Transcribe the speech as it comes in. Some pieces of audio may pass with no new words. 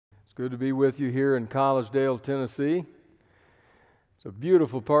Good to be with you here in Collegedale, Tennessee. It's a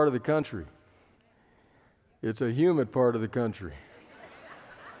beautiful part of the country. It's a humid part of the country.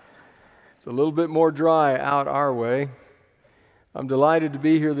 It's a little bit more dry out our way. I'm delighted to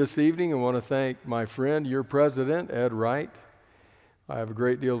be here this evening and want to thank my friend, your president, Ed Wright. I have a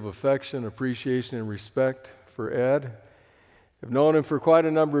great deal of affection, appreciation, and respect for Ed. I've known him for quite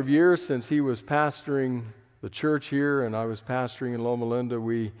a number of years since he was pastoring the church here and I was pastoring in Loma Linda.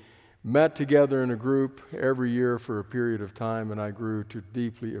 We met together in a group every year for a period of time, and I grew to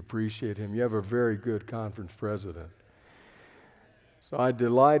deeply appreciate him. You have a very good conference president. So I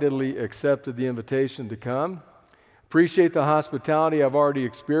delightedly accepted the invitation to come. Appreciate the hospitality I've already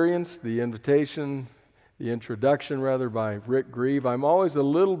experienced, the introduction by Rick Grieve. I'm always a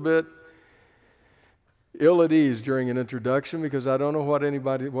little bit ill at ease during an introduction because I don't know what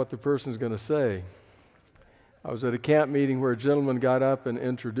the person's going to say. I was at a camp meeting where a gentleman got up and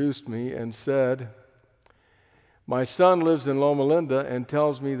introduced me and said, "My son lives in Loma Linda and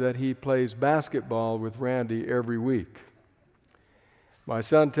tells me that he plays basketball with Randy every week. My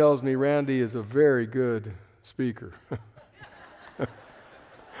son tells me Randy is a very good speaker."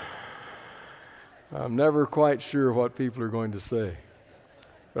 I'm never quite sure what people are going to say.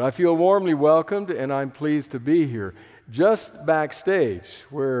 But I feel warmly welcomed and I'm pleased to be here. Just backstage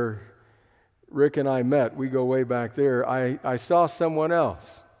where Rick and I met, we go way back there, I saw someone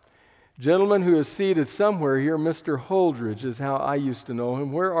else. Gentleman who is seated somewhere here, Mr. Holdridge is how I used to know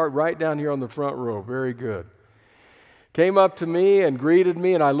him. Right down here on the front row, very good. Came up to me and greeted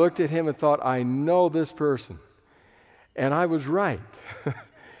me, and I looked at him and thought, I know this person. And I was right.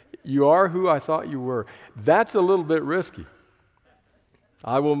 You are who I thought you were. That's a little bit risky.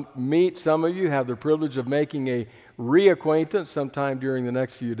 I will meet some of you, have the privilege of making a reacquaintance sometime during the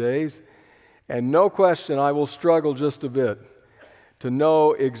next few days. And no question, I will struggle just a bit to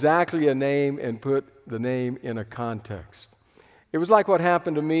know exactly a name and put the name in a context. It was like what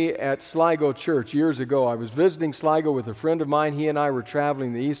happened to me at Sligo Church years ago. I was visiting Sligo with a friend of mine. He and I were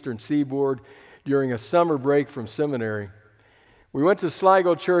traveling the eastern seaboard during a summer break from seminary. We went to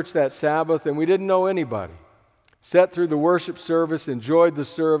Sligo Church that Sabbath, and we didn't know anybody. Sat through the worship service, enjoyed the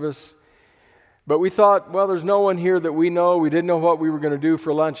service. But we thought, well, there's no one here that we know. We didn't know what we were going to do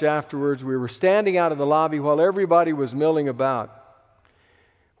for lunch afterwards. We were standing out of the lobby while everybody was milling about.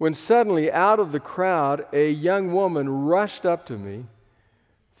 When suddenly, out of the crowd, a young woman rushed up to me,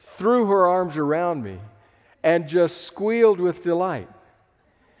 threw her arms around me, and just squealed with delight.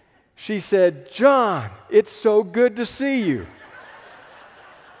 She said, "John, it's so good to see you."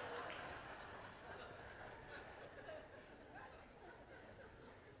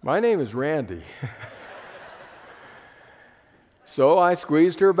 My name is Randy. So I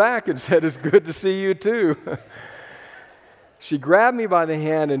squeezed her back and said, "It's good to see you too." She grabbed me by the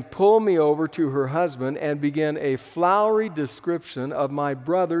hand and pulled me over to her husband and began a flowery description of my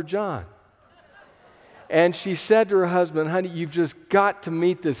brother John. And she said to her husband, "Honey, you've just got to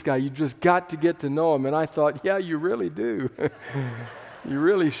meet this guy. You've just got to get to know him." And I thought, yeah, you really do. You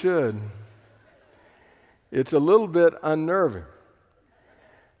really should. It's a little bit unnerving.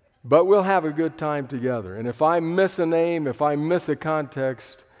 But we'll have a good time together. And if I miss a name, if I miss a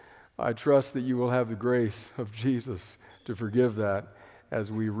context, I trust that you will have the grace of Jesus to forgive that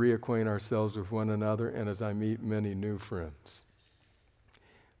as we reacquaint ourselves with one another and as I meet many new friends.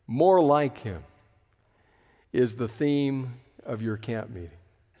 More like Him is the theme of your camp meeting.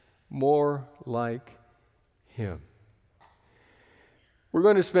 More like Him. We're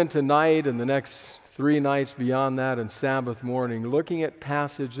going to spend tonight and the next 3 nights beyond that and Sabbath morning looking at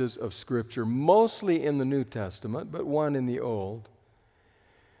passages of Scripture, mostly in the New Testament, but one in the Old,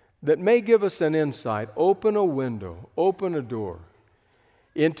 that may give us an insight, open a window, open a door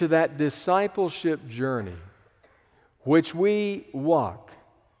into that discipleship journey which we walk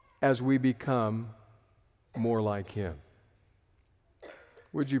as we become more like Him.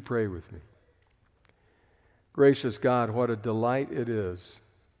 Would you pray with me? Gracious God, what a delight it is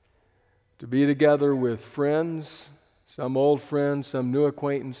to be together with friends, some old friends, some new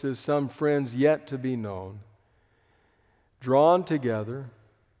acquaintances, some friends yet to be known, drawn together,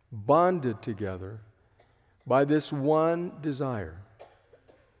 bonded together by this one desire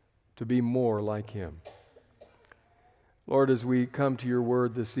to be more like Him. Lord, as we come to your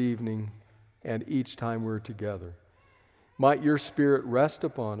word this evening and each time we're together, might your Spirit rest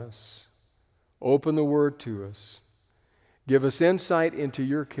upon us, open the word to us, give us insight into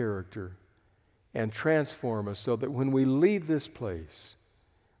your character, and transform us so that when we leave this place,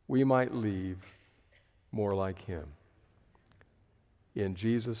 we might leave more like Him. In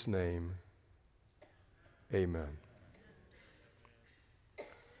Jesus' name, amen.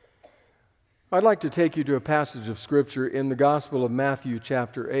 I'd like to take you to a passage of Scripture in the Gospel of Matthew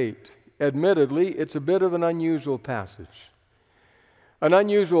chapter 8. Admittedly, it's a bit of an unusual passage. An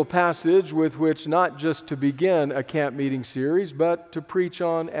unusual passage with which not just to begin a camp meeting series, but to preach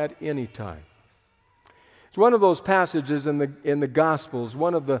on at any time. It's one of those passages in the Gospels,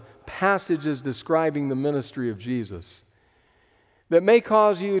 one of the passages describing the ministry of Jesus, that may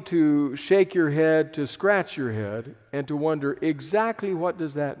cause you to shake your head, to scratch your head, and to wonder, exactly what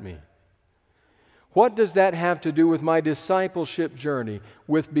does that mean? What does that have to do with my discipleship journey,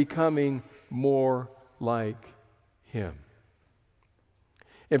 with becoming more like Him?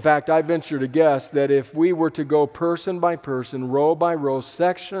 In fact, I venture to guess that if we were to go person by person, row by row,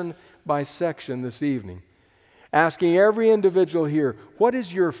 section by section this evening, asking every individual here, what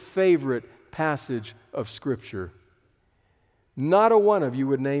is your favorite passage of Scripture? Not a one of you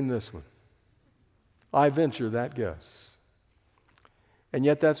would name this one. I venture that guess. And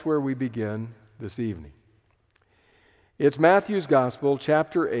yet that's where we begin this evening. It's Matthew's Gospel,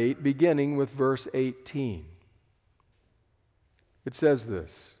 chapter 8, beginning with verse 18. It says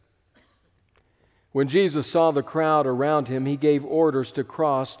this: When Jesus saw the crowd around him, he gave orders to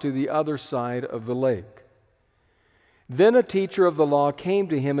cross to the other side of the lake. Then a teacher of the law came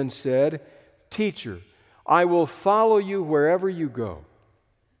to him and said, "Teacher, I will follow you wherever you go."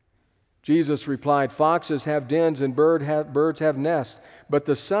 Jesus replied, "Foxes have dens and birds have nests, but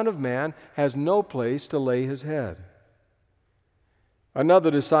the Son of Man has no place to lay his head."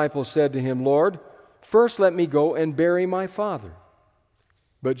 Another disciple said to him, "Lord, first let me go and bury my father."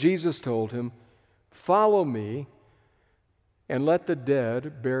 But Jesus told him, "Follow me and let the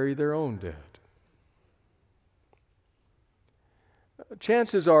dead bury their own dead."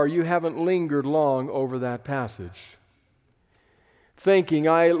 Chances are you haven't lingered long over that passage, thinking,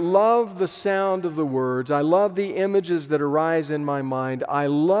 I love the sound of the words, I love the images that arise in my mind, I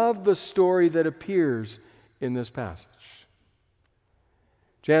love the story that appears in this passage.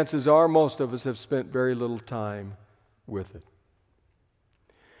 Chances are most of us have spent very little time with it.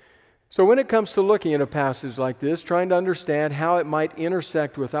 So when it comes to looking at a passage like this, trying to understand how it might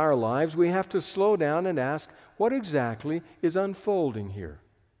intersect with our lives, we have to slow down and ask, what exactly is unfolding here?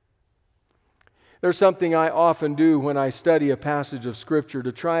 There's something I often do when I study a passage of Scripture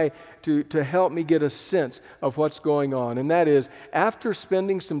to try to help me get a sense of what's going on. And that is, after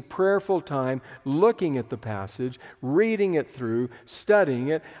spending some prayerful time looking at the passage, reading it through, studying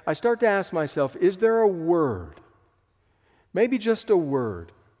it, I start to ask myself, is there a word, maybe just a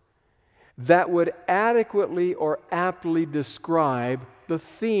word, that would adequately or aptly describe the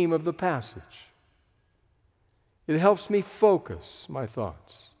theme of the passage? It helps me focus my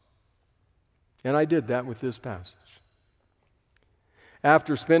thoughts. And I did that with this passage.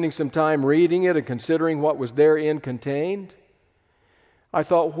 After spending some time reading it and considering what was therein contained, I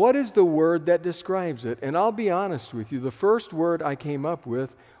thought, what is the word that describes it? And I'll be honest with you, the first word I came up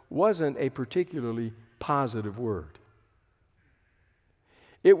with wasn't a particularly positive word.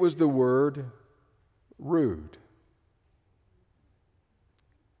 It was the word rude.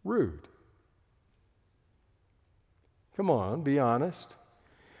 Rude. Come on, be honest.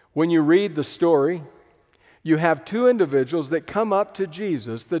 When you read the story, you have two individuals that come up to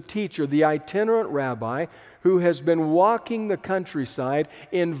Jesus, the teacher, the itinerant rabbi, who has been walking the countryside,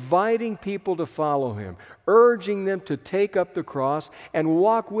 inviting people to follow him, urging them to take up the cross and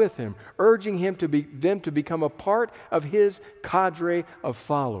walk with him, urging them to become a part of his cadre of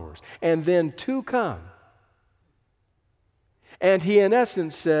followers. And then two come. And he, in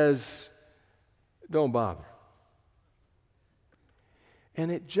essence, says, don't bother. And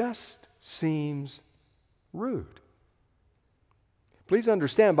it just seems rude. Please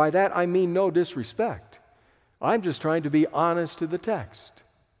understand, by that I mean no disrespect. I'm just trying to be honest to the text.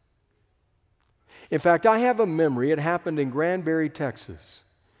 In fact, I have a memory. It happened in Granbury, Texas.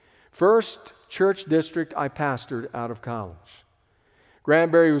 First church district I pastored out of college.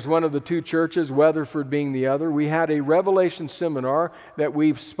 Granbury was one of the two churches, Weatherford being the other. We had a Revelation seminar that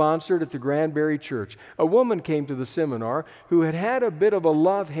we've sponsored at the Granbury church. A woman came to the seminar who had had a bit of a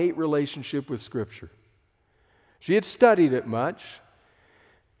love-hate relationship with Scripture. She had studied it much,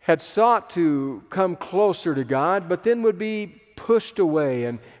 had sought to come closer to God, but then would be pushed away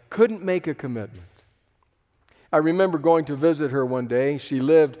and couldn't make a commitment. I remember going to visit her one day. She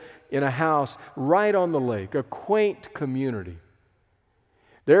lived in a house right on the lake, a quaint community.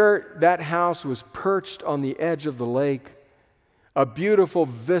 There, that house was perched on the edge of the lake. A beautiful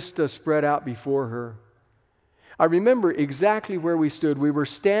vista spread out before her. I remember exactly where we stood. We were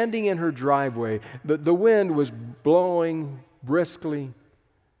standing in her driveway. The wind was blowing briskly.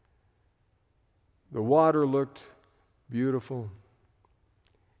 The water looked beautiful.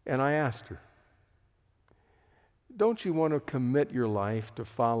 And I asked her, don't you want to commit your life to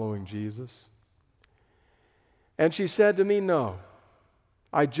following Jesus? And she said to me, no,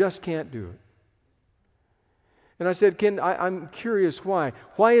 I just can't do it. And I said, I'm curious why.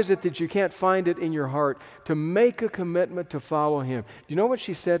 Why is it that you can't find it in your heart to make a commitment to follow Him? Do you know what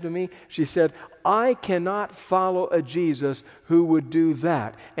she said to me? She said, I cannot follow a Jesus who would do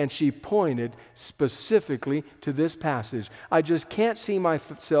that. And she pointed specifically to this passage. I just can't see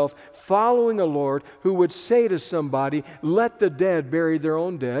myself following a Lord who would say to somebody, let the dead bury their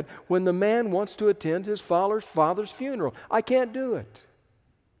own dead, when the man wants to attend his father's funeral. I can't do it.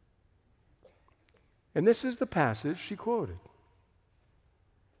 And this is the passage she quoted.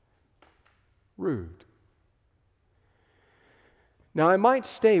 Rude. Now, I might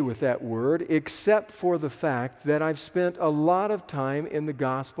stay with that word, except for the fact that I've spent a lot of time in the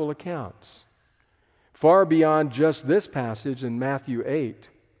gospel accounts, far beyond just this passage in Matthew 8,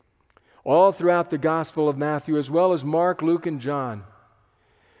 all throughout the Gospel of Matthew, as well as Mark, Luke, and John.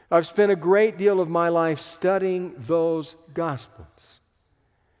 I've spent a great deal of my life studying those Gospels.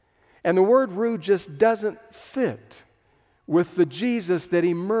 And the word rude just doesn't fit with the Jesus that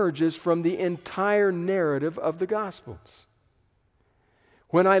emerges from the entire narrative of the Gospels.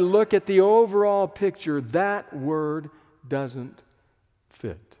 When I look at the overall picture, that word doesn't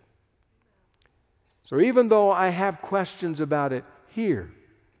fit. So even though I have questions about it here,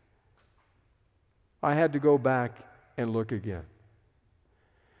 I had to go back and look again.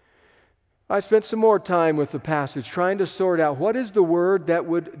 I spent some more time with the passage trying to sort out what is the word that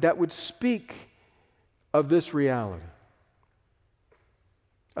would speak of this reality.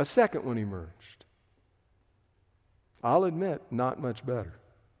 A second one emerged. I'll admit, not much better.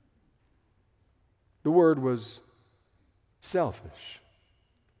 The word was selfish.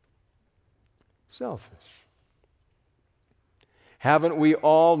 Selfish. Haven't we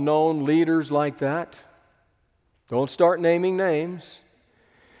all known leaders like that? Don't start naming names.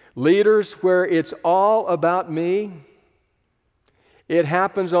 Leaders where it's all about me. It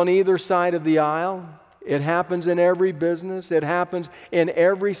happens on either side of the aisle. It happens in every business. It happens in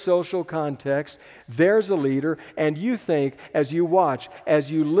every social context. There's a leader, and you think, as you watch, as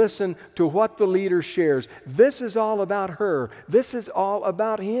you listen to what the leader shares, this is all about her. This is all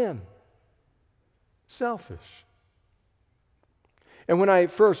about him. Selfish. And when I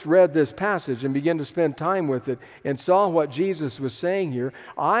first read this passage and began to spend time with it and saw what Jesus was saying here,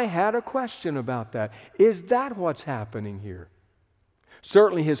 I had a question about that. Is that what's happening here?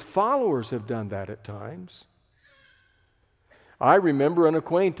 Certainly his followers have done that at times. I remember an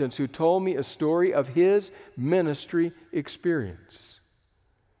acquaintance who told me a story of his ministry experience.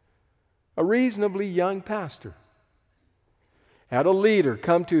 A reasonably young pastor had a leader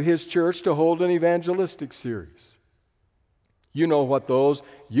come to his church to hold an evangelistic series. You know what those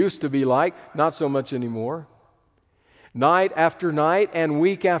used to be like, not so much anymore. Night after night and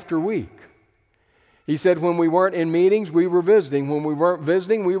week after week. He said when we weren't in meetings, we were visiting. When we weren't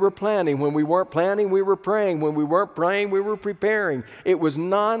visiting, we were planning. When we weren't planning, we were praying. When we weren't praying, we were preparing. It was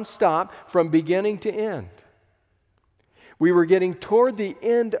nonstop from beginning to end. We were getting toward the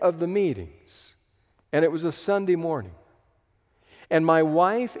end of the meetings, and it was a Sunday morning. And my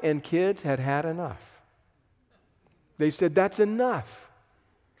wife and kids had had enough. They said, that's enough.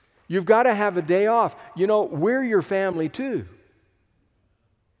 You've got to have a day off. You know, we're your family too.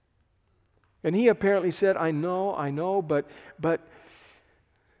 And he apparently said, I know, but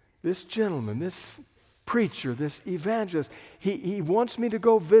this gentleman, this preacher, this evangelist, he wants me to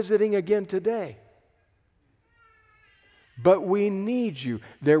go visiting again today. But we need you.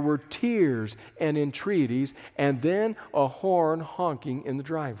 There were tears and entreaties, and then a horn honking in the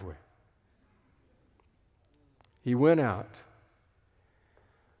driveway. He went out,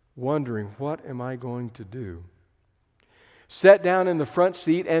 wondering, what am I going to do? Sat down in the front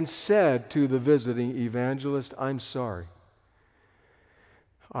seat and said to the visiting evangelist, I'm sorry.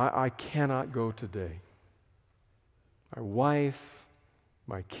 I cannot go today. My wife,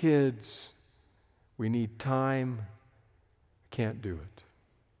 my kids, we need time. I can't do it.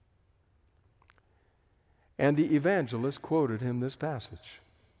 And the evangelist quoted him this passage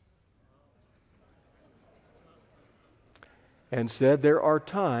and said, there are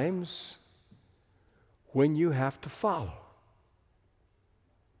times when you have to follow.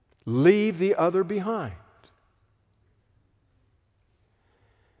 Leave the other behind.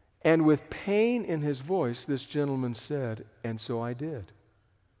 And with pain in his voice, this gentleman said, and so I did.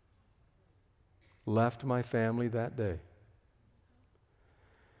 Left my family that day.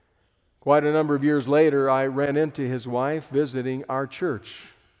 Quite a number of years later, I ran into his wife visiting our church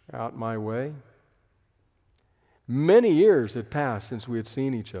out my way. Many years had passed since we had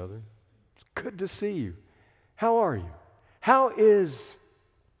seen each other. It's good to see you. How are you? How is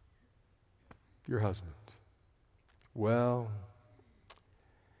your husband? Well,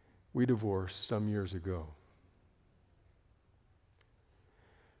 we divorced some years ago.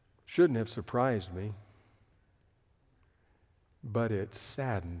 Shouldn't have surprised me, but it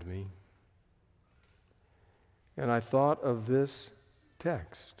saddened me. And I thought of this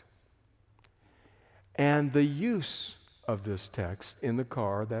text and the use of this text in the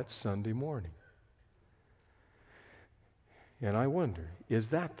car that Sunday morning. And I wonder, is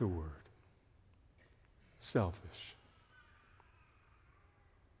that the word? Selfish.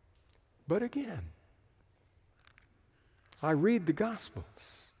 But again, I read the Gospels.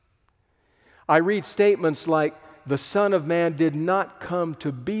 I read statements like, the Son of Man did not come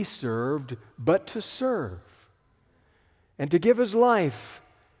to be served, but to serve, and to give His life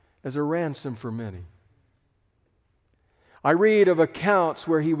as a ransom for many. I read of accounts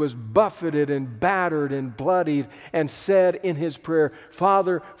where He was buffeted and battered and bloodied and said in His prayer,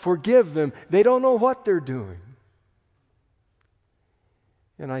 Father, forgive them. They don't know what they're doing.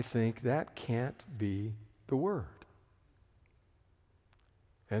 And I think that can't be the word.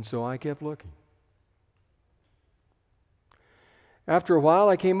 And so I kept looking. After a while,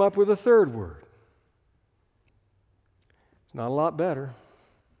 I came up with a third word. It's not a lot better,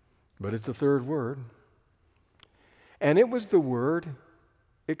 but it's a third word. And it was the word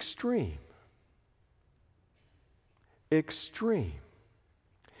extreme. Extreme.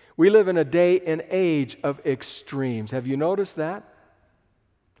 We live in a day and age of extremes. Have you noticed that?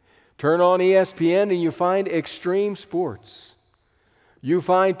 Turn on ESPN and you find extreme sports. You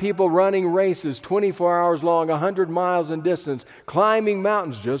find people running races 24 hours long, 100 miles in distance, climbing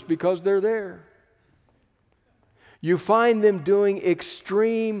mountains just because they're there. You find them doing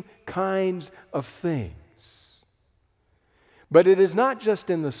extreme kinds of things. But it is not just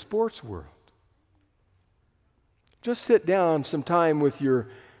in the sports world. Just sit down sometime with your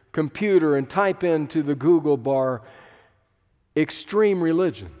computer and type into the Google bar extreme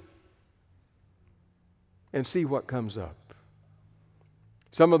religion and see what comes up.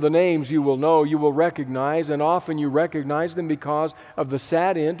 Some of the names you will know, you will recognize, and often you recognize them because of the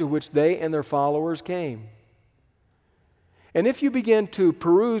sad end to which they and their followers came. And if you begin to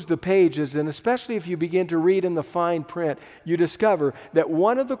peruse the pages, and especially if you begin to read in the fine print, you discover that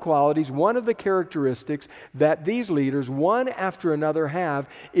one of the qualities, one of the characteristics that these leaders, one after another, have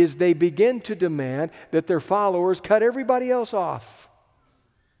is they begin to demand that their followers cut everybody else off.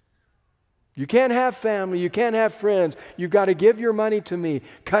 You can't have family, you can't have friends, you've got to give your money to me.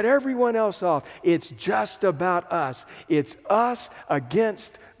 Cut everyone else off. It's just about us. It's us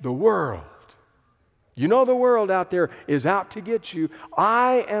against the world. You know the world out there is out to get you.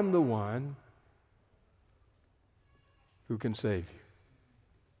 I am the one who can save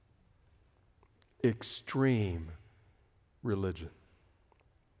you. Extreme religion.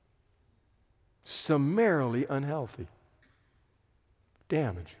 Summarily unhealthy.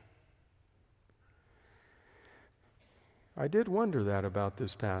 Damaging. I did wonder that about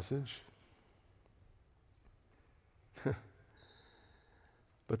this passage.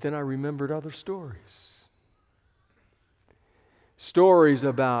 But then I remembered other stories. Stories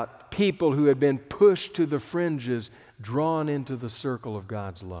about people who had been pushed to the fringes, drawn into the circle of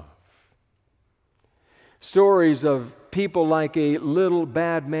God's love. Stories of people like a little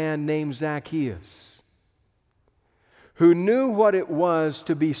bad man named Zacchaeus, who knew what it was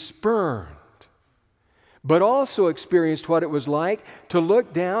to be spurned, but also experienced what it was like to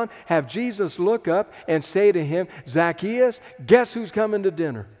look down, have Jesus look up and say to him, Zacchaeus, guess who's coming to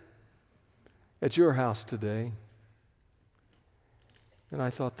dinner at your house today? And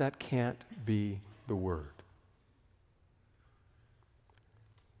I thought, that can't be the word.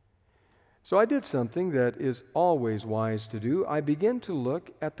 So I did something that is always wise to do. I began to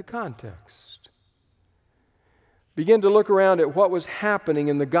look at the context. Begin to look around at what was happening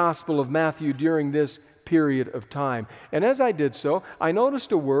in the Gospel of Matthew during this period of time. And as I did so, I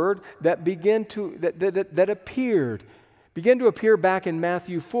noticed a word that began to appear back in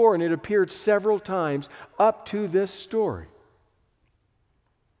Matthew 4, and it appeared several times up to this story.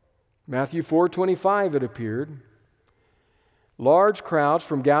 Matthew 4:25 it appeared. Large crowds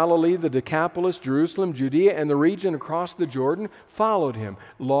from Galilee, the Decapolis, Jerusalem, Judea, and the region across the Jordan followed him.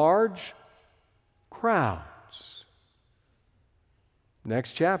 Large crowds.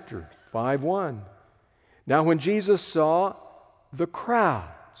 Next chapter, 5:1. Now when Jesus saw the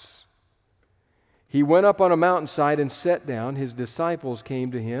crowds, he went up on a mountainside and sat down. His disciples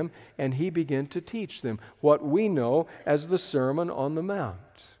came to him, and he began to teach them what we know as the Sermon on the Mount.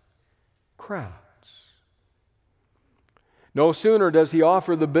 Crowds. No sooner does he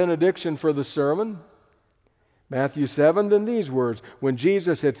offer the benediction for the sermon Matthew 7, then these words, when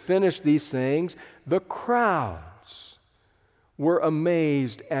Jesus had finished these sayings, the crowds were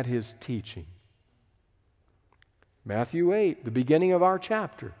amazed at his teaching. Matthew 8, the beginning of our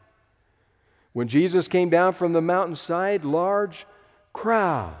chapter. When Jesus came down from the mountainside, large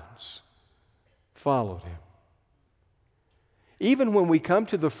crowds followed him. Even when we come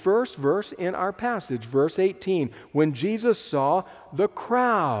to the first verse in our passage, verse 18, when Jesus saw the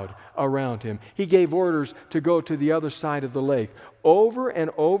crowd around him, he gave orders to go to the other side of the lake. Over and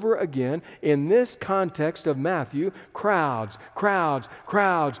over again, in this context of Matthew, crowds, crowds,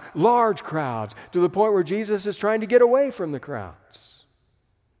 crowds, large crowds, to the point where Jesus is trying to get away from the crowds.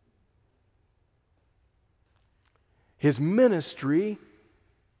 His ministry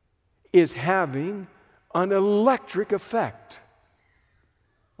is having an electric effect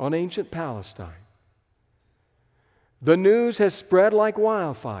on ancient Palestine. The news has spread like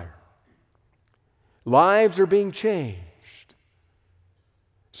wildfire. Lives are being changed.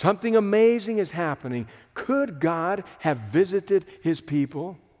 Something amazing is happening. Could God have visited his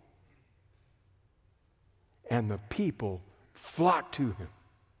people? And the people flocked to him.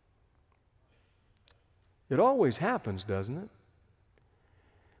 It always happens, doesn't it?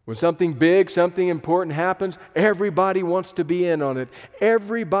 When something big, something important happens, everybody wants to be in on it.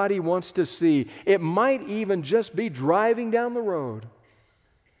 Everybody wants to see. It might even just be driving down the road.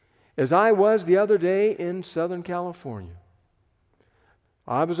 As I was the other day in Southern California.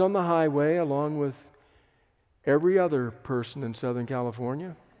 I was on the highway along with every other person in Southern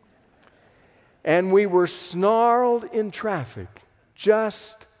California. And we were snarled in traffic.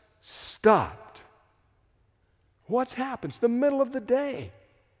 Just stopped. What's happened? It's the middle of the day.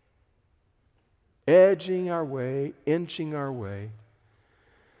 Edging our way, inching our way.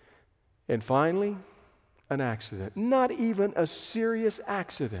 And finally, an accident. Not even a serious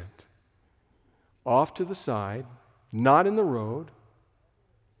accident. Off to the side, not in the road.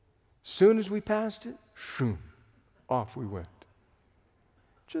 Soon as we passed it, shoom, off we went.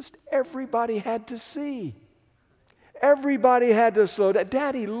 Just everybody had to see. Everybody had to slow down.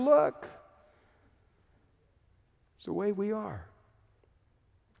 Daddy, look. It's the way we are.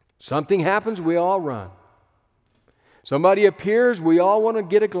 Something happens, we all run. Somebody appears, we all want to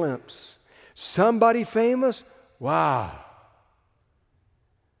get a glimpse. Somebody famous, wow.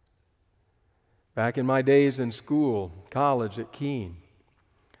 Back in my days in school, college at Keene,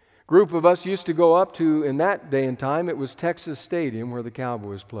 a group of us used to go up to, in that day and time, it was Texas Stadium where the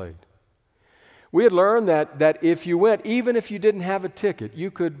Cowboys played. We had learned that if you went, even if you didn't have a ticket, you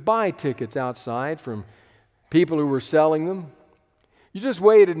could buy tickets outside from people who were selling them. You just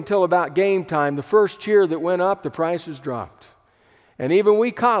waited until about game time. The first cheer that went up, the prices dropped. And even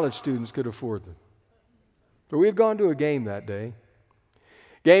we college students could afford them. But we had gone to a game that day.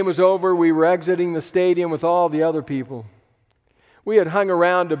 Game was over. We were exiting the stadium with all the other people. We had hung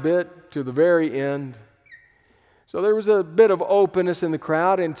around a bit to the very end. So there was a bit of openness in the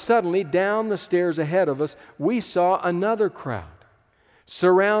crowd, and suddenly down the stairs ahead of us, we saw another crowd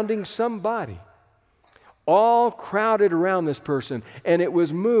surrounding somebody. All crowded around this person, and it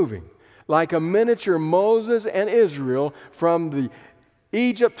was moving like a miniature Moses and Israel from the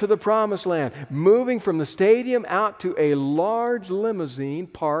Egypt to the Promised Land, moving from the stadium out to a large limousine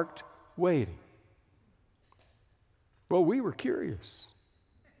parked waiting. Well, we were curious,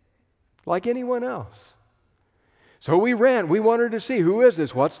 like anyone else. So we ran. We wanted to see, who is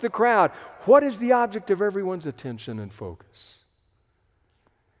this? What's the crowd? What is the object of everyone's attention and focus?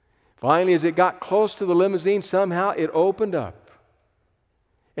 Finally, as it got close to the limousine, somehow it opened up.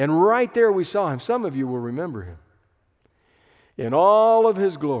 And right there we saw him. Some of you will remember him. In all of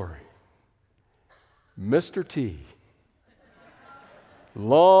his glory, Mr. T.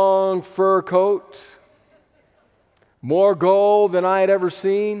 Long fur coat, more gold than I had ever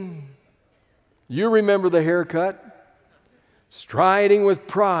seen. You remember the haircut. Striding with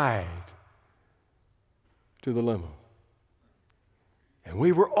pride to the limo. And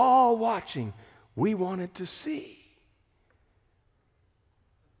we were all watching. We wanted to see.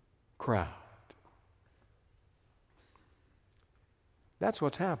 Crowd. That's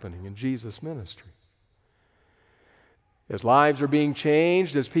what's happening in Jesus' ministry. As lives are being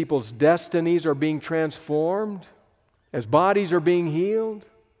changed, as people's destinies are being transformed, as bodies are being healed,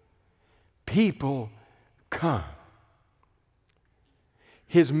 people come.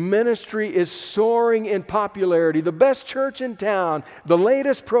 His ministry is soaring in popularity. The best church in town, the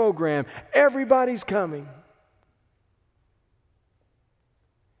latest program, everybody's coming.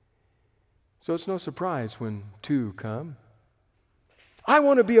 So it's no surprise when two come. I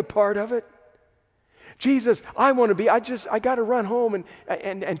want to be a part of it. Jesus, I want to be, I got to run home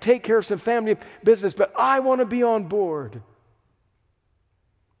and take care of some family business, but I want to be on board.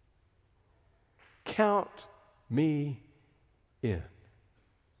 Count me in.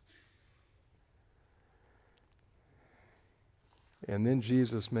 And then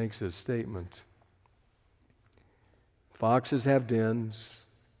Jesus makes his statement. Foxes have dens,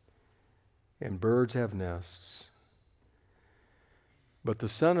 and birds have nests, but the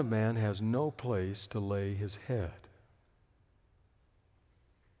Son of Man has no place to lay his head.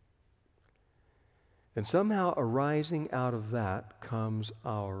 And somehow arising out of that comes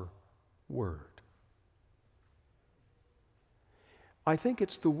our word. I think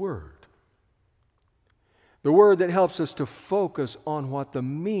it's the word. The word that helps us to focus on what the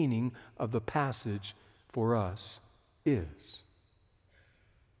meaning of the passage for us is.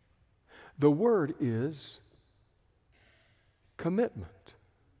 The word is commitment.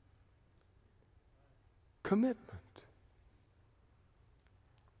 Commitment.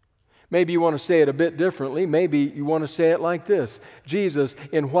 Maybe you want to say it a bit differently. Maybe you want to say it like this. Jesus,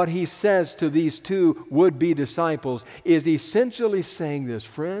 in what he says to these two would-be disciples, is essentially saying this: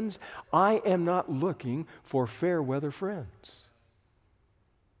 friends, I am not looking for fair weather friends.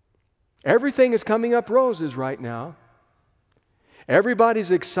 Everything is coming up roses right now.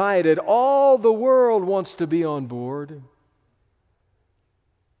 Everybody's excited. All the world wants to be on board.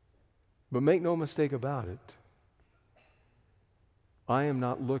 But make no mistake about it, I am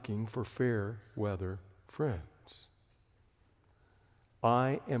not looking for fair weather friends.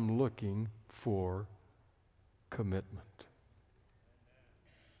 I am looking for commitment.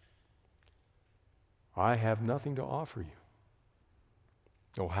 I have nothing to offer you.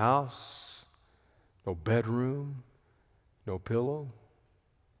 No house, no bedroom, no pillow.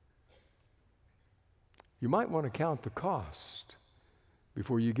 You might want to count the cost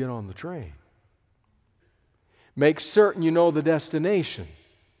before you get on the train. Make certain you know the destination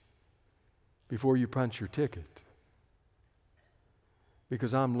before you punch your ticket.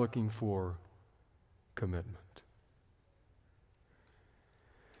 Because I'm looking for commitment.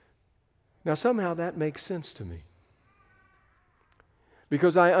 Now, somehow that makes sense to me.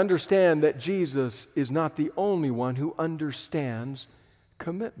 Because I understand that Jesus is not the only one who understands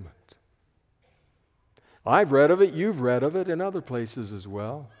commitment. I've read of it, you've read of it in other places as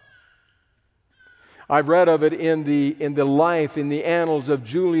well. I've read of it in the life, in the annals of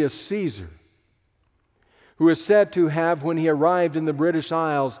Julius Caesar, who is said to have, when he arrived in the British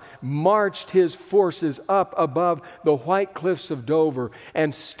Isles, marched his forces up above the white cliffs of Dover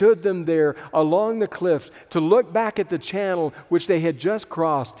and stood them there along the cliffs to look back at the channel which they had just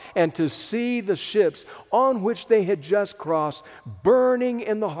crossed and to see the ships on which they had just crossed burning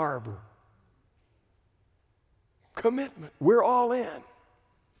in the harbor. Commitment. We're all in.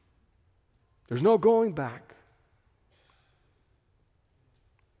 There's no going back.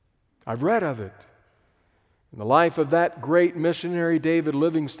 I've read of it in the life of that great missionary David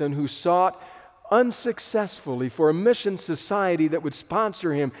Livingstone, who sought unsuccessfully for a mission society that would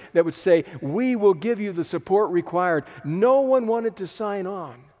sponsor him, that would say, we will give you the support required. No one wanted to sign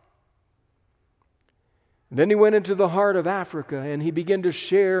on. And then he went into the heart of Africa and he began to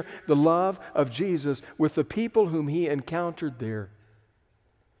share the love of Jesus with the people whom he encountered there.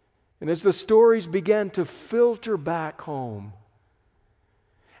 And as the stories began to filter back home,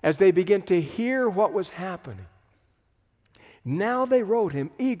 as they began to hear what was happening, now they wrote him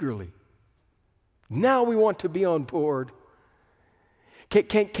eagerly. Now we want to be on board.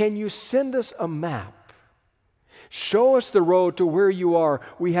 Can you send us a map? Show us the road to where you are.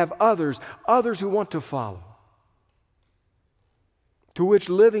 We have others who want to follow. To which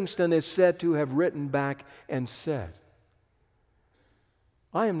Livingstone is said to have written back and said,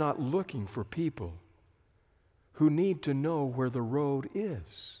 I am not looking for people who need to know where the road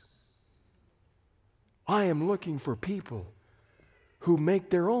is. I am looking for people who make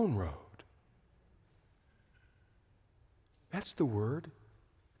their own road. That's the word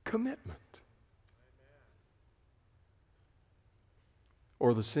commitment.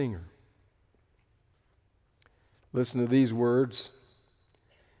 Or the singer. Listen to these words.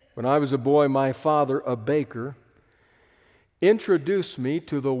 When I was a boy, my father, a baker, introduced me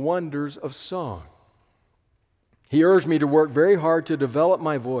to the wonders of song. He urged me to work very hard to develop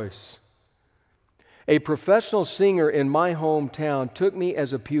my voice. A professional singer in my hometown took me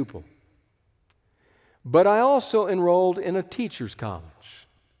as a pupil. But I also enrolled in a teacher's college.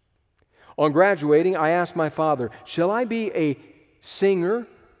 On graduating, I asked my father, shall I be a singer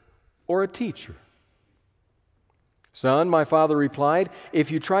or a teacher? Son, my father replied, if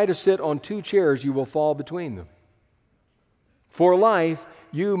you try to sit on two chairs, you will fall between them. For life,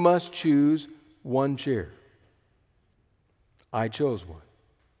 you must choose one chair. I chose one.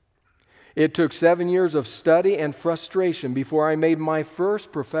 It took 7 years of study and frustration before I made my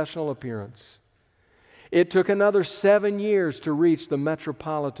first professional appearance. It took another 7 years to reach the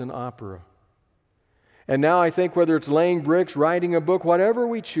Metropolitan Opera. And now I think whether it's laying bricks, writing a book, whatever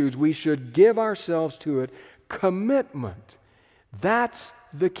we choose, we should give ourselves to it. Commitment. That's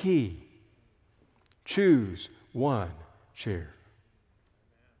the key. Choose one chair.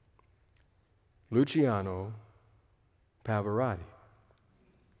 Luciano Pavarotti.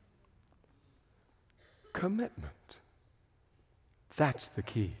 Commitment. That's the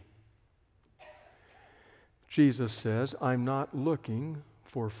key. Jesus says, I'm not looking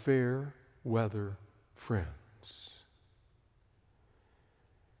for fair weather friends.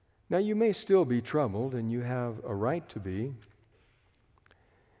 Now, you may still be troubled, and you have a right to be,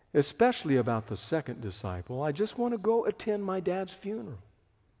 especially about the second disciple. I just want to go attend my dad's funeral.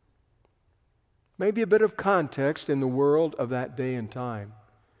 Maybe a bit of context in the world of that day and time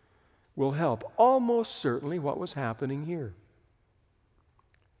will help. Almost certainly what was happening here.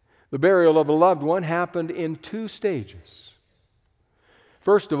 The burial of a loved one happened in 2 stages.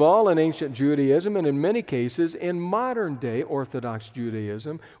 First of all, in ancient Judaism, and in many cases in modern-day Orthodox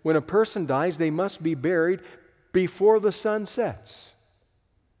Judaism, when a person dies, they must be buried before the sun sets.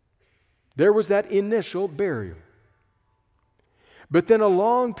 There was that initial burial. But then a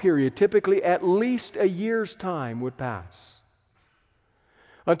long period, typically at least a year's time, would pass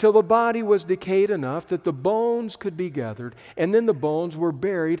until the body was decayed enough that the bones could be gathered, and then the bones were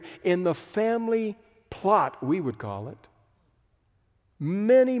buried in the family plot, we would call it,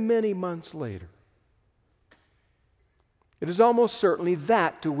 many, many months later. It is almost certainly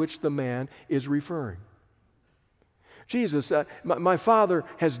that to which the man is referring. Jesus, my father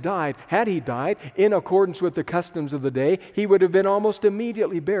has died. Had he died, in accordance with the customs of the day, he would have been almost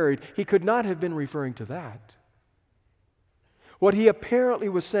immediately buried. He could not have been referring to that. What he apparently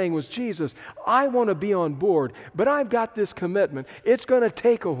was saying was, Jesus, I want to be on board, but I've got this commitment. It's going to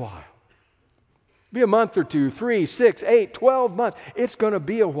take a while. Be a month or 2, 3, 6, 8, 12 months. It's going to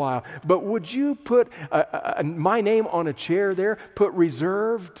be a while. But would you put my name on a chair there? Put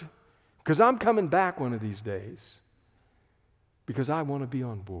reserved? Because I'm coming back one of these days. Because I want to be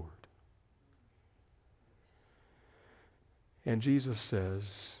on board. And Jesus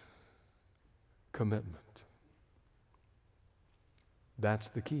says, commitment. That's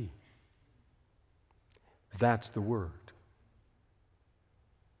the key. That's the word.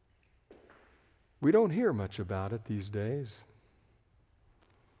 We don't hear much about it these days.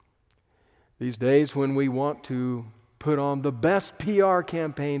 These days when we want to put on the best PR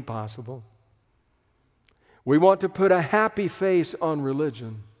campaign possible. We want to put a happy face on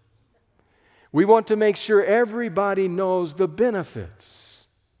religion. We want to make sure everybody knows the benefits.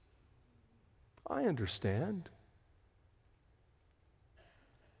 I understand.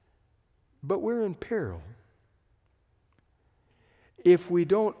 But we're in peril if we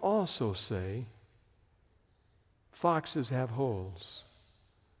don't also say, foxes have holes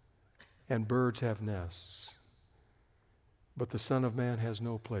and birds have nests, but the Son of Man has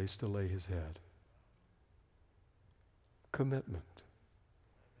no place to lay his head. Commitment.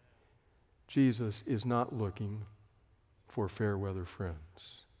 Jesus is not looking for fair weather friends.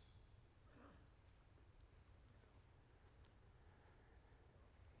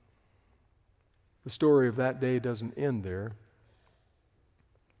 The story of that day doesn't end there.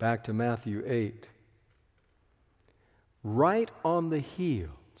 Back to Matthew 8. Right on the heels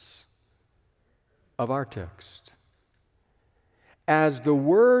of our text, as the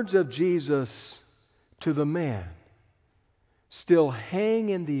words of Jesus to the man still hang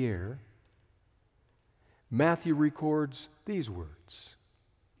in the air, Matthew records these words.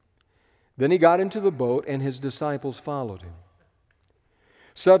 Then he got into the boat, and his disciples followed him.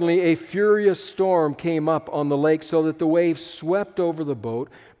 Suddenly a furious storm came up on the lake so that the waves swept over the boat,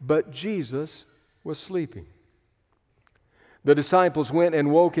 but Jesus was sleeping. The disciples went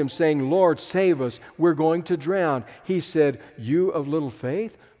and woke him, saying, Lord, save us, we're going to drown. He said, you of little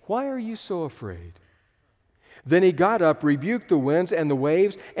faith, why are you so afraid? Then he got up, rebuked the winds and the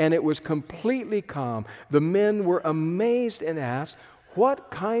waves, and it was completely calm. The men were amazed and asked, what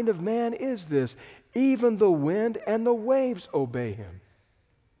kind of man is this? Even the wind and the waves obey him.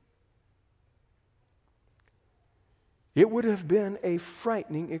 It would have been a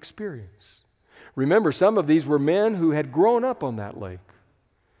frightening experience. Remember, some of these were men who had grown up on that lake.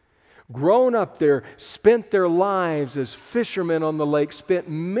 Grown up there, spent their lives as fishermen on the lake, spent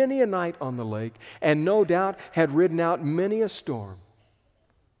many a night on the lake, and no doubt had ridden out many a storm.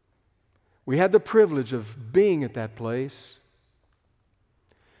 We had the privilege of being at that place.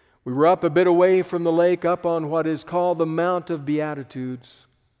 We were up a bit away from the lake, up on what is called the Mount of Beatitudes,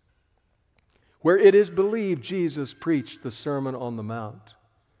 where it is believed Jesus preached the Sermon on the Mount.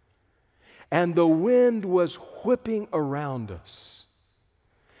 And the wind was whipping around us,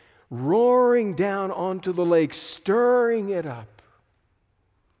 roaring down onto the lake, stirring it up.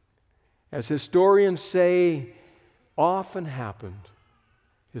 As historians say, often happened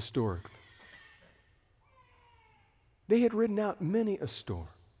historically. They had ridden out many a storm.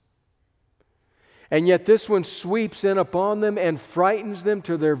 And yet this one sweeps in upon them and frightens them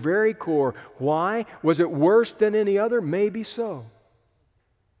to their very core. Why? Was it worse than any other? Maybe so.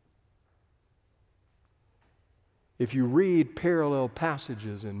 If you read parallel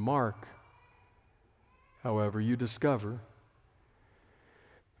passages in Mark, however, you discover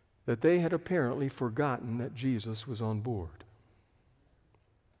that they had apparently forgotten that Jesus was on board.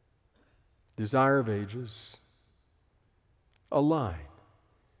 Desire of Ages, a line.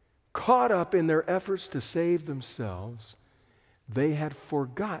 Caught up in their efforts to save themselves, they had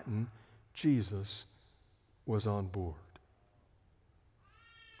forgotten Jesus was on board.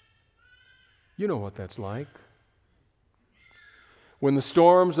 You know what that's like. When the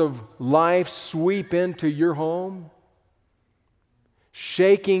storms of life sweep into your home,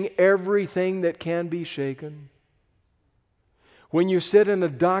 shaking everything that can be shaken. When you sit in a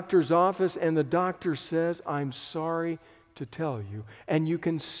doctor's office and the doctor says, "I'm sorry to tell you," and you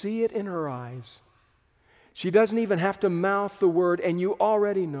can see it in her eyes. She doesn't even have to mouth the word, and you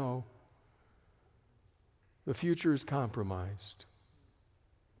already know the future is compromised.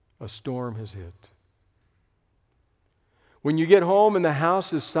 A storm has hit. When you get home and the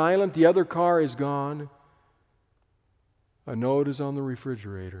house is silent, the other car is gone, a note is on the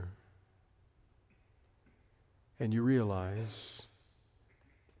refrigerator, and you realize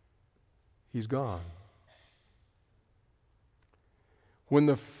he's gone. When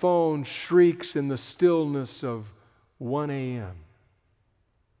the phone shrieks in the stillness of 1 a.m.,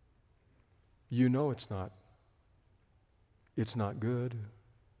 you know it's not good.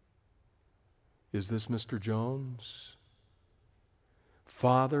 Is this Mr. Jones?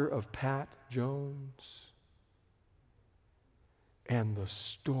 Father of Pat Jones? And the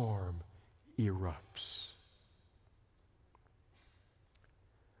storm erupts.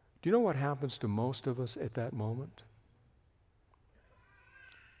 Do you know what happens to most of us at that moment?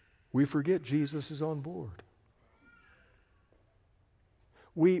 We forget Jesus is on board.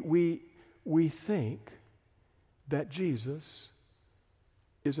 We think that Jesus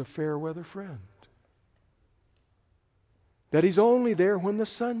is a fair weather friend. That He's only there when the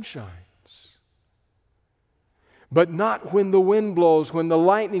sun shines. But not when the wind blows, when the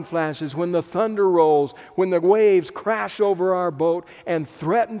lightning flashes, when the thunder rolls, when the waves crash over our boat and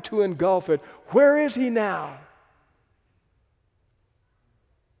threaten to engulf it. Where is He now?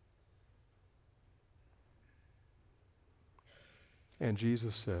 And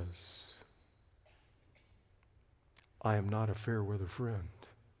Jesus says, I am not a fair weather friend.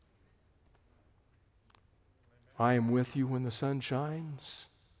 I am with you when the sun shines,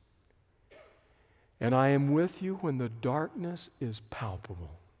 and I am with you when the darkness is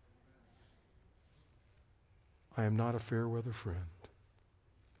palpable. I am not a fair weather friend.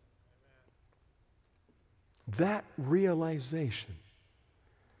 That realization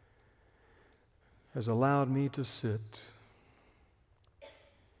has allowed me to sit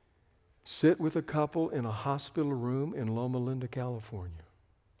with a couple in a hospital room in Loma Linda, California.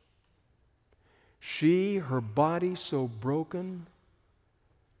 Her body so broken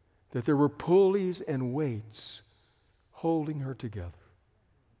that there were pulleys and weights holding her together.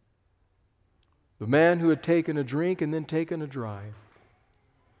 The man who had taken a drink and then taken a drive,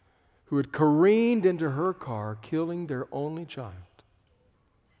 who had careened into her car, killing their only child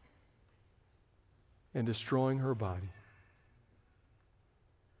and destroying her body.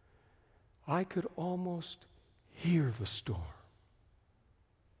 I could almost hear the storm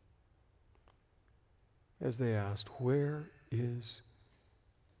as they asked, "Where is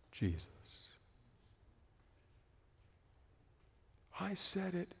Jesus?" I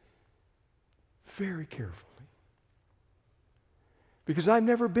said it very carefully because I've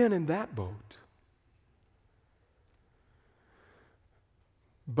never been in that boat.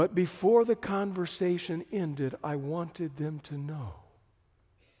 But before the conversation ended, I wanted them to know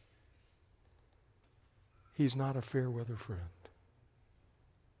He's not a fair weather friend.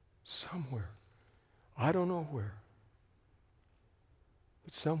 Somewhere, I don't know where,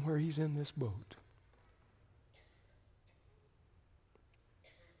 but somewhere He's in this boat.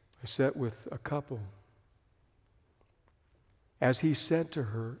 I sat with a couple. As he said to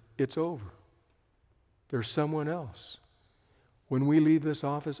her, "It's over. There's someone else. when we leave this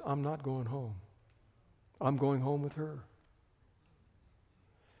office, I'm not going home. I'm going home with her.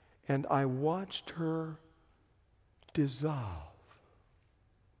 And I watched her dissolve.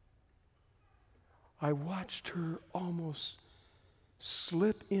 I watched her almost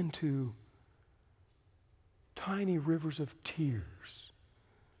slip into tiny rivers of tears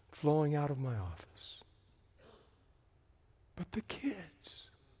flowing out of my office. But the kids,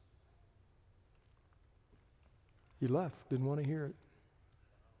 he left, didn't want to hear it.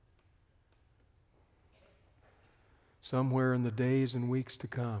 Somewhere in the days and weeks to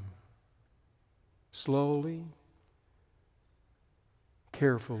come, slowly,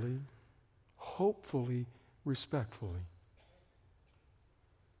 carefully, hopefully, respectfully,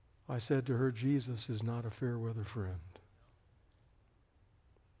 I said to her, Jesus is not a fair weather friend.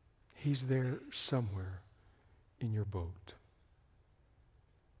 He's there somewhere in your boat.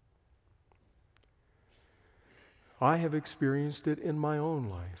 I have experienced it in my own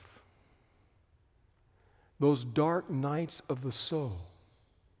life. Those dark nights of the soul.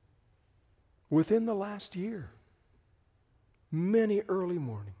 Within the last year, many early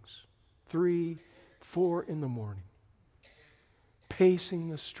mornings, 3, 4 in the morning, pacing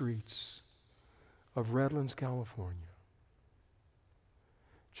the streets of Redlands, California,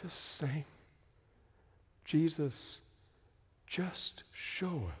 just saying, Jesus, just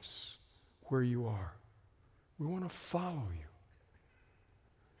show us where you are. We want to follow you.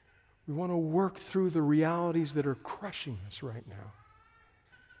 We want to work through the realities that are crushing us right now.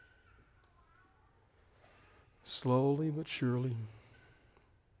 Slowly but surely,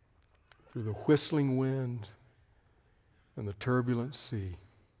 through the whistling wind and the turbulent sea,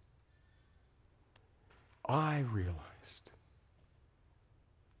 I realized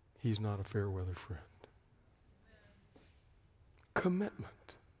he's not a fair weather friend.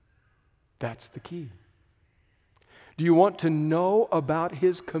 Commitment. That's the key. Do you want to know about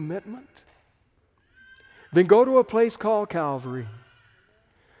his commitment? Then go to a place called Calvary,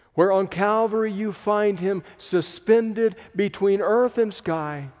 where on Calvary you find him suspended between earth and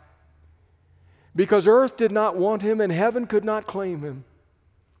sky, because earth did not want him and heaven could not claim him.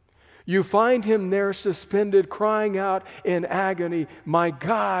 You find him there suspended, crying out in agony, my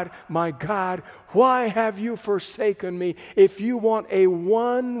God, why have you forsaken me?" If you want a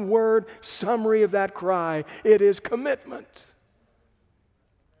one-word summary of that cry, it is commitment.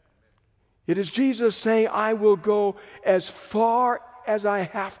 It is Jesus saying, I will go as far as I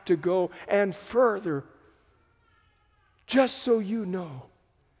have to go and further, just so you know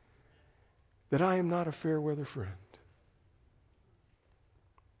that I am not a fair weather friend.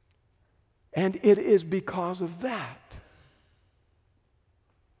 And it is because of that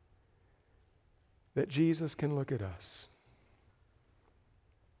that Jesus can look at us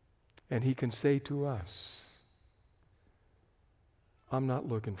and he can say to us, I'm not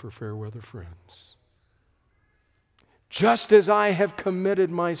looking for fair weather friends. Just as I have committed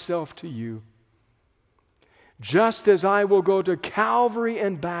myself to you, just as I will go to Calvary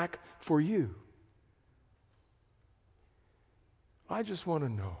and back for you, I just want to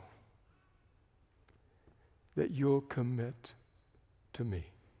know that you'll commit to me.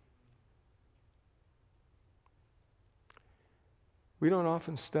 We don't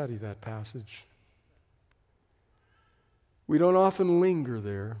often study that passage. We don't often linger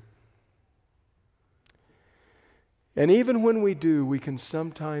there. And even when we do, we can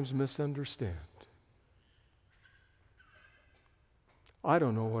sometimes misunderstand. I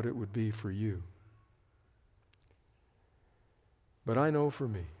don't know what it would be for you, but I know for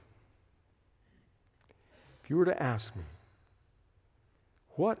me. If you were to ask me,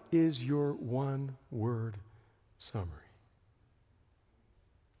 what is your one-word summary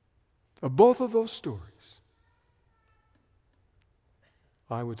of both of those stories?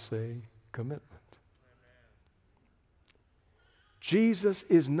 I would say commitment. Jesus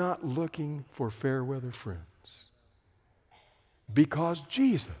is not looking for fair weather friends because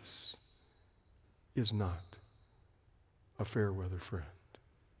Jesus is not a fair weather friend.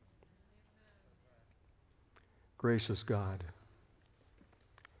 Gracious God,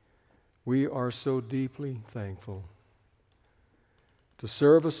 we are so deeply thankful to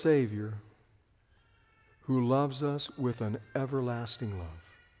serve a Savior who loves us with an everlasting love.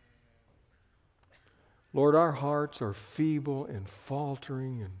 Lord, our hearts are feeble and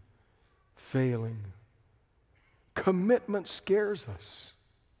faltering and failing. Commitment scares us.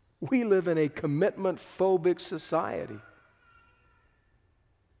 We live in a commitment-phobic society.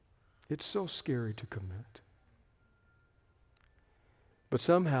 It's so scary to commit. But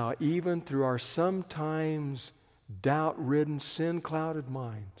somehow, even through our sometimes doubt-ridden, sin-clouded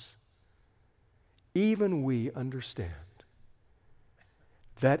minds, even we understand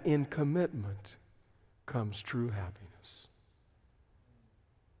that in commitment comes true happiness.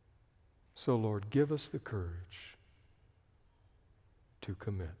 So, Lord, give us the courage to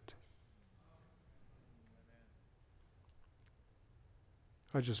commit.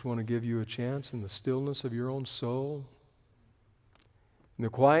 I just want to give you a chance in the stillness of your own soul, in the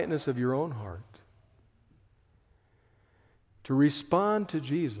quietness of your own heart, to respond to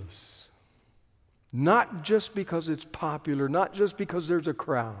Jesus, not just because it's popular, not just because there's a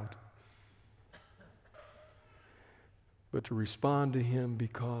crowd, but to respond to Him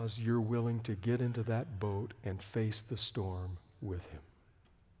because you're willing to get into that boat and face the storm with Him.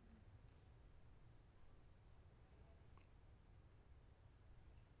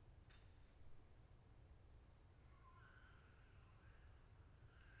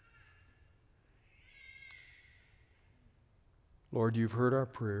 Lord, you've heard our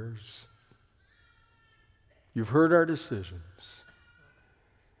prayers. You've heard our decisions.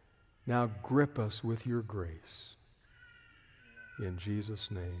 Now grip us with your grace. In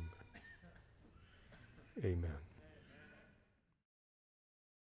Jesus' name, amen.